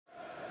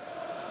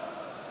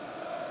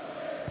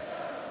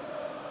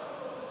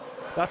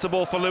That's a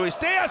ball for Luis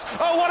Diaz.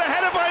 Oh, what a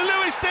header by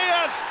Luis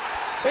Diaz!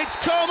 It's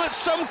come at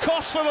some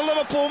cost for the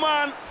Liverpool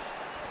man.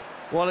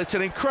 Well, it's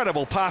an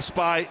incredible pass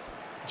by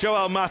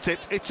Joel Matip.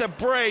 It's a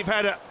brave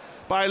header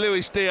by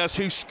Luis Diaz,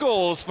 who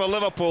scores for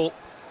Liverpool,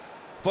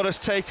 but has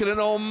taken an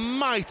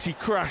almighty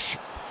crash.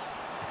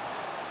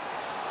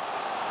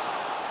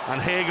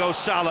 And here goes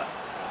Salah.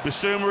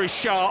 Bissouma is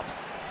sharp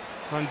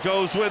and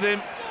goes with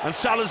him, and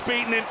Salah's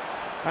beaten him.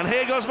 And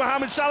here goes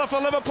Mohamed Salah for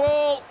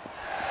Liverpool,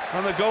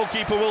 and the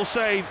goalkeeper will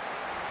save.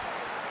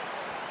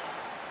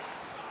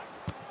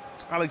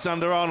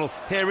 Alexander-Arnold.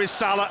 Here is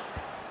Salah,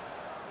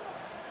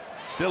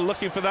 still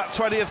looking for that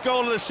 20th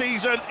goal of the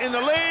season in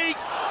the league.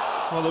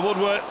 Well, the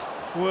woodwork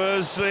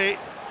was the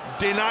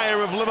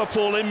denier of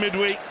Liverpool in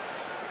midweek.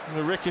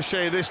 The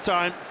ricochet this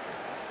time.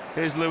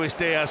 Here's Luis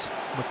Diaz.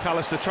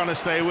 McAllister trying to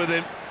stay with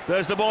him.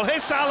 There's the ball.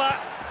 Here's Salah.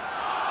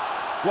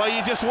 Well,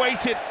 you just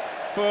waited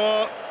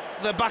for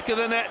the back of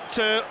the net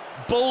to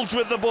bulge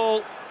with the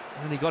ball,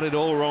 and he got it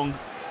all wrong.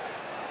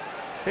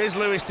 Here's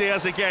Luis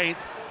Diaz again,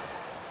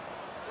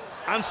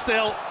 and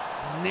still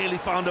nearly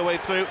found a way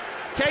through.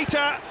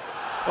 Keita.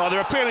 Well,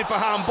 they're appealing for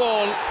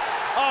handball.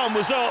 Arm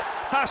was up.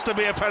 Has to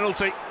be a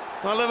penalty.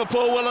 Well,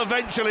 Liverpool will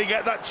eventually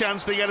get that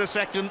chance to get a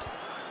second.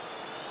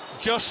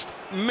 Just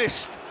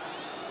missed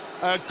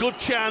a good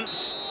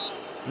chance.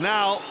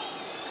 Now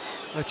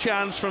a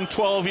chance from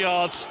 12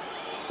 yards.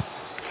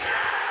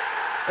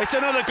 It's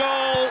another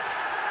goal.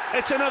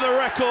 It's another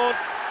record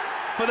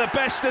for the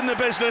best in the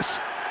business.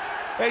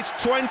 It's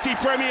 20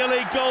 Premier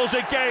League goals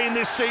again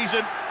this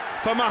season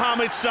for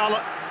Mohamed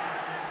Salah.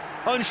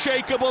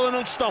 Unshakable and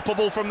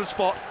unstoppable from the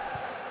spot.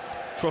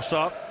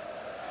 Trossard.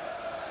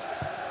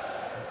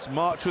 It's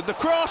March with the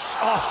cross.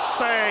 Oh,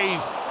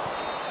 save.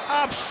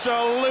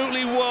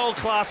 Absolutely world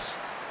class.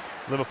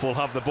 Liverpool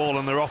have the ball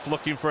and they're off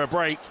looking for a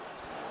break.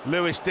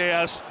 Luis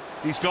Diaz,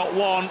 he's got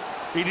one.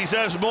 He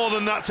deserves more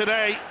than that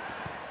today.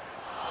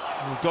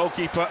 The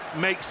goalkeeper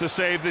makes the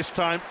save this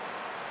time.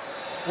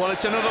 Well,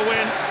 it's another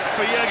win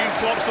for Jurgen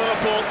Klopp's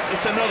Liverpool.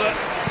 It's another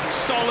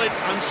solid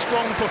and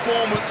strong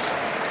performance